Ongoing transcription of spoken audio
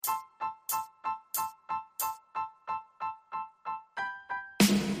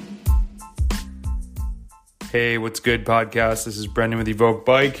Hey, what's good, podcast? This is Brendan with Evoke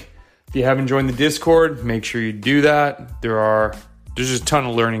Bike. If you haven't joined the Discord, make sure you do that. There's just a ton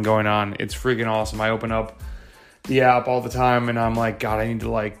of learning going on. It's freaking awesome. I open up the app all the time and I'm like, God, I need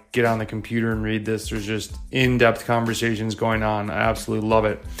to get on the computer and read this. There's just in-depth conversations going on. I absolutely love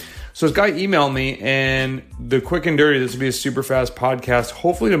it. So this guy emailed me, and the quick and dirty, this will be a super fast podcast,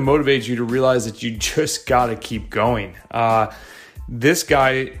 hopefully to motivate you to realize that you just got to keep going. This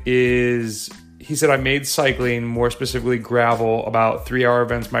guy he said, I made cycling, more specifically gravel, about 3-hour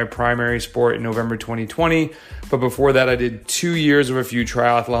events my primary sport in November 2020. But before that, I did 2 years of a few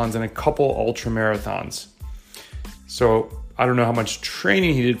triathlons and a couple ultra marathons. So I don't know how much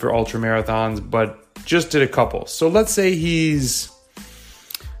training he did for ultra marathons, but just did a couple. So let's say if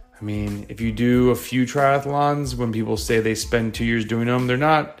you do a few triathlons, when people say they spend 2 years doing them, they're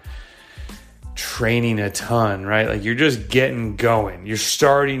not training a ton, right? You're just getting going. You're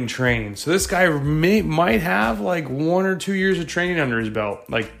starting training. So this guy might have 1 or 2 years of training under his belt,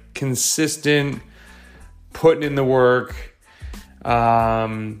 consistent, putting in the work.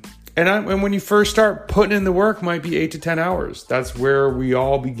 And when you first start putting in the work, might be 8 to 10 hours. That's where we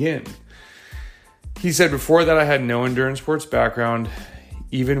all begin. He said, before that, I had no endurance sports background.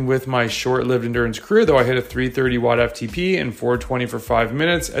 Even with my short-lived endurance career, though, I hit a 330 watt FTP and 420 for 5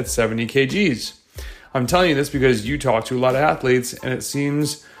 minutes at 70 kgs. I'm telling you this because you talk to a lot of athletes, and it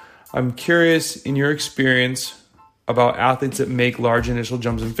seems I'm curious in your experience about athletes that make large initial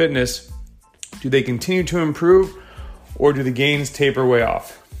jumps in fitness. Do they continue to improve, or do the gains taper way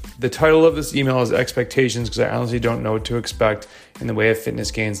off? The title of this email is Expectations, because I honestly don't know what to expect in the way of fitness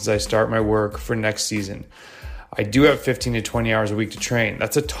gains as I start my work for next season. I do have 15 to 20 hours a week to train.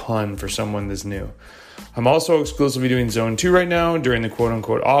 That's a ton for someone this new. I'm also exclusively doing Zone 2 right now during the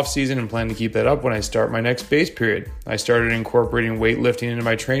quote-unquote off-season and plan to keep that up when I start my next base period. I started incorporating weightlifting into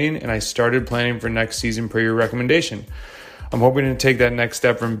my training, and I started planning for next season per your recommendation. I'm hoping to take that next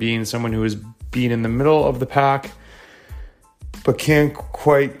step from being someone who is being in the middle of the pack, but can't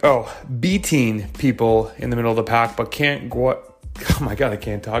quite, beating people in the middle of the pack, but can't oh my God, I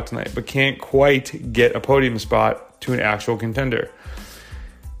can't talk tonight, but can't quite get a podium spot to an actual contender.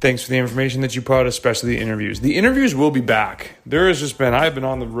 Thanks for the information that you put out, especially the interviews. The interviews will be back. I've been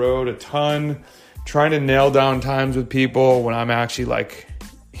on the road a ton, trying to nail down times with people when I'm actually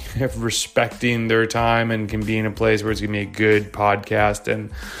respecting their time and can be in a place where it's going to be a good podcast.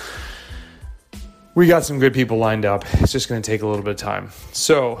 And we got some good people lined up. It's just going to take a little bit of time.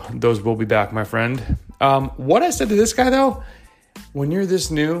 So those will be back, my friend. What I said to this guy, though, when you're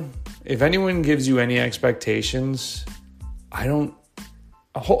this new, if anyone gives you any expectations,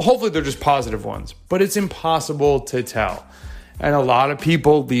 hopefully they're just positive ones, but it's impossible to tell. And a lot of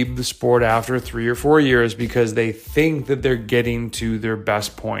people leave the sport after 3 or 4 years because they think that they're getting to their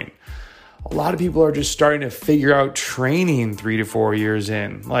best point. A lot of people are just starting to figure out training 3 to 4 years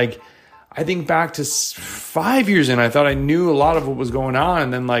in. I think back to 5 years in, I thought I knew a lot of what was going on,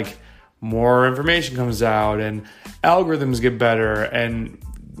 and then more information comes out and algorithms get better and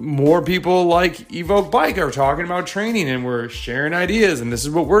more people like Evoke Bike are talking about training and we're sharing ideas and this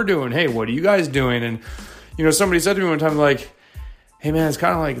is what we're doing. Hey, what are you guys doing? And, somebody said to me one time, hey man, it's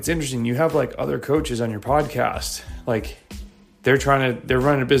kind of it's interesting. You have other coaches on your podcast. They're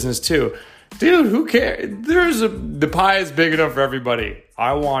running a business too. Dude, who cares? The pie is big enough for everybody.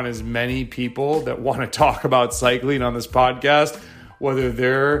 I want as many people that want to talk about cycling on this podcast, whether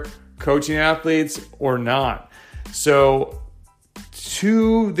they're coaching athletes or not. So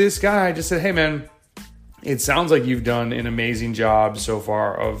to this guy, I just said, hey man, it sounds like you've done an amazing job so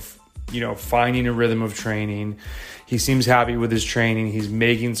far of, finding a rhythm of training. He seems happy with his training. He's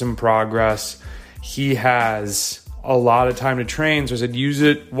making some progress. He has a lot of time to train. So I said, use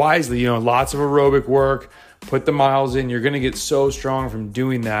it wisely, lots of aerobic work, put the miles in. You're going to get so strong from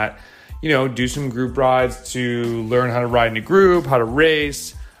doing that. Do some group rides to learn how to ride in a group, how to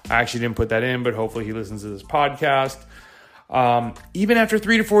race. I actually didn't put that in, but hopefully he listens to this podcast. Even after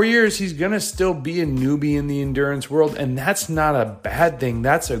 3 to 4 years, he's going to still be a newbie in the endurance world. And that's not a bad thing.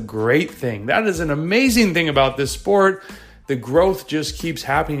 That's a great thing. That is an amazing thing about this sport. The growth just keeps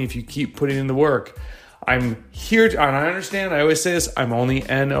happening if you keep putting in the work. I'm here, and I understand, I always say this, I'm only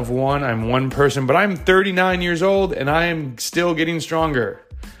N of one. I'm one person, but I'm 39 years old and I am still getting stronger.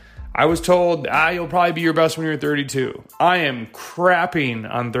 I was told, you'll probably be your best when you're 32. I am crapping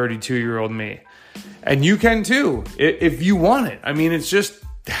on 32-year-old me. And you can too, if you want it.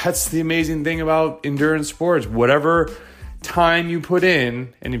 That's the amazing thing about endurance sports. Whatever time you put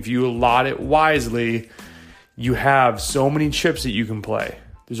in, and if you allot it wisely, you have so many chips that you can play.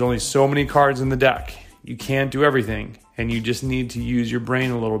 There's only so many cards in the deck. You can't do everything, and you just need to use your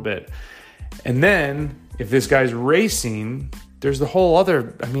brain a little bit. And then if this guy's racing, there's the whole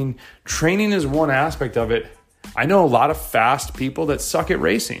other, training is one aspect of it. I know a lot of fast people that suck at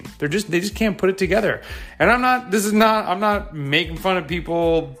racing. They just can't put it together. And I'm not making fun of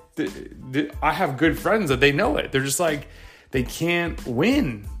people. I have good friends that they know it. They're just like, they can't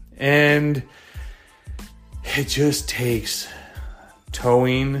win. And it just takes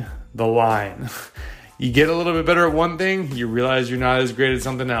towing the line. You get a little bit better at one thing, you realize you're not as great at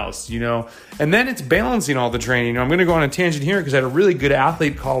something else, And then it's balancing all the training. I'm going to go on a tangent here because I had a really good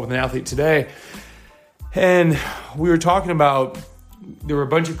athlete call with an athlete today. And we were talking about, there were a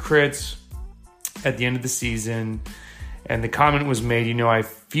bunch of crits at the end of the season. And the comment was made, I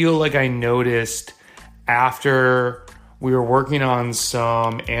feel like I noticed after we were working on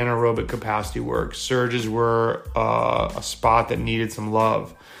some anaerobic capacity work, surges were a spot that needed some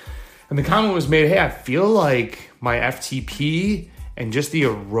love. And the comment was made, hey, I feel like my FTP and just the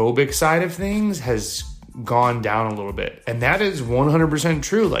aerobic side of things has gone down a little bit. And that is 100%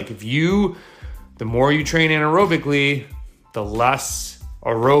 true. Like the more you train anaerobically, the less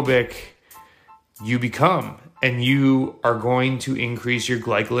aerobic you become. And you are going to increase your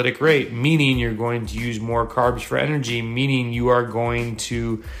glycolytic rate, meaning you're going to use more carbs for energy, meaning you are going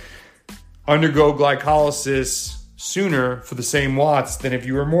to undergo glycolysis sooner for the same watts than if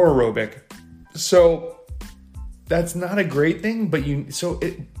you were more aerobic. So that's not a great thing, but you still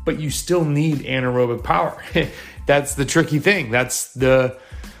need anaerobic power. That's the tricky thing. That's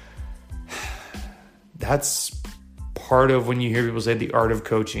part of when you hear people say the art of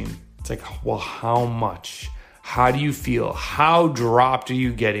coaching. It's like, well, how much? How do you feel? How dropped are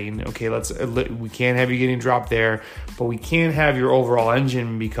you getting? Okay, we can't have you getting dropped there, but we can have your overall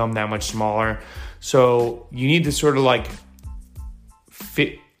engine become that much smaller. So you need to sort of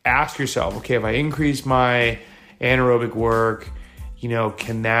ask yourself, okay, if I increase my anaerobic work,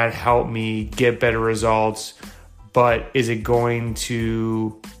 can that help me get better results? But is it going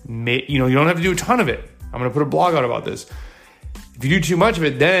to make, you don't have to do a ton of it. I'm going to put a blog out about this. If you do too much of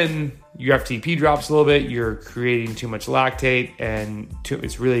it, then your FTP drops a little bit. You're creating too much lactate, and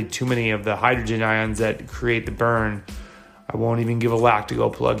it's really too many of the hydrogen ions that create the burn. I won't even give a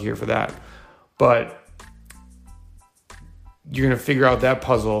Lactigo plug here for that. But you're going to figure out that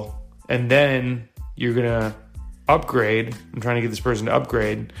puzzle, and then you're going to upgrade. I'm trying to get this person to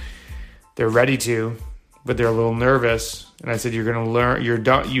upgrade. They're ready to, but they're a little nervous. And I said, you're going to learn. You're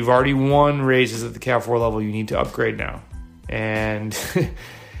done. You've already won races at the Cat 4 level. You need to upgrade now. And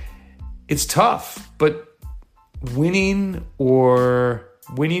it's tough, but winning,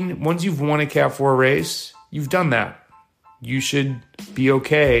 once you've won a Cat 4 race, you've done that. You should be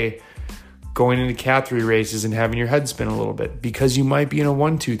okay going into Cat 3 races and having your head spin a little bit, because you might be in a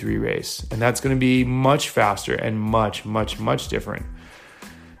 1, 2, 3 race, and that's going to be much faster and much, much, much different.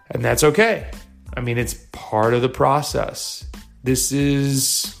 And that's okay. It's part of the process. This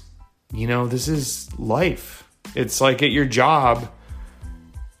is life. It's like at your job.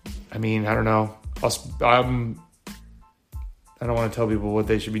 I don't know. I don't want to tell people what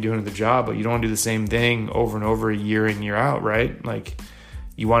they should be doing at the job, but you don't want to do the same thing over and over, year in, year out, right? Like,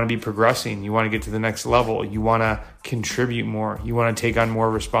 you want to be progressing. You want to get to the next level. You want to contribute more. You want to take on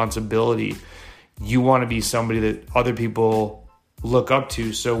more responsibility. You want to be somebody that other people look up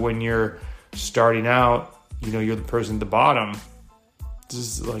to. So when you're starting out, you're the person at the bottom.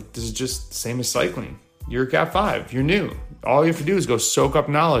 This is just the same as cycling. You're a Cat 5. You're new. All you have to do is go soak up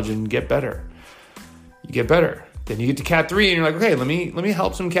knowledge and get better. You get better. Then you get to Cat 3 and you're like, okay, let me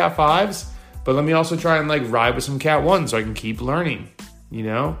help some Cat 5s, but let me also try and ride with some Cat 1s so I can keep learning.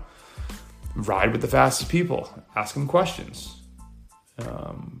 Ride with the fastest people. Ask them questions.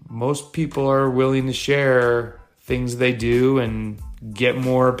 Most people are willing to share things they do and get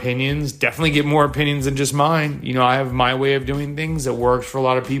more opinions. Definitely get more opinions than just mine. I have my way of doing things that works for a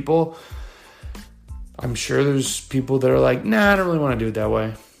lot of people. I'm sure there's people that are like, nah, I don't really want to do it that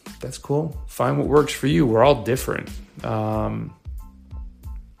way. That's cool. Find what works for you. We're all different. I'm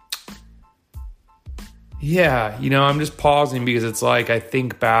just pausing because it's like I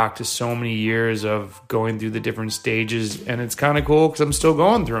think back to so many years of going through the different stages, and it's kind of cool because I'm still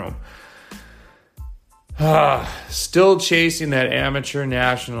going through them. Still chasing that amateur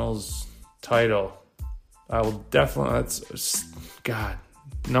nationals title. I will definitely, that's, God,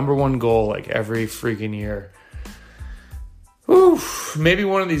 number one goal every freaking year. Maybe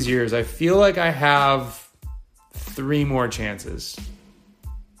one of these years. I feel like I have 3 more chances.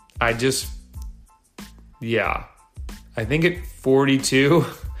 I think at 42,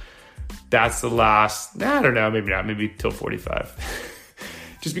 that's the last. I don't know, maybe not. Maybe till 45.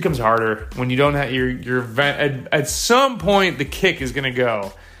 Just becomes harder when you don't have your event. At some point, the kick is going to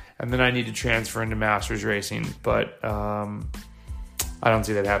go. and then I need to transfer into Masters racing. But I don't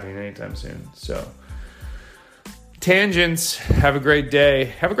see that happening anytime soon. So, tangents. Have a great day.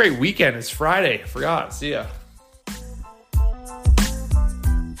 Have a great weekend. It's Friday. Forgot. See ya.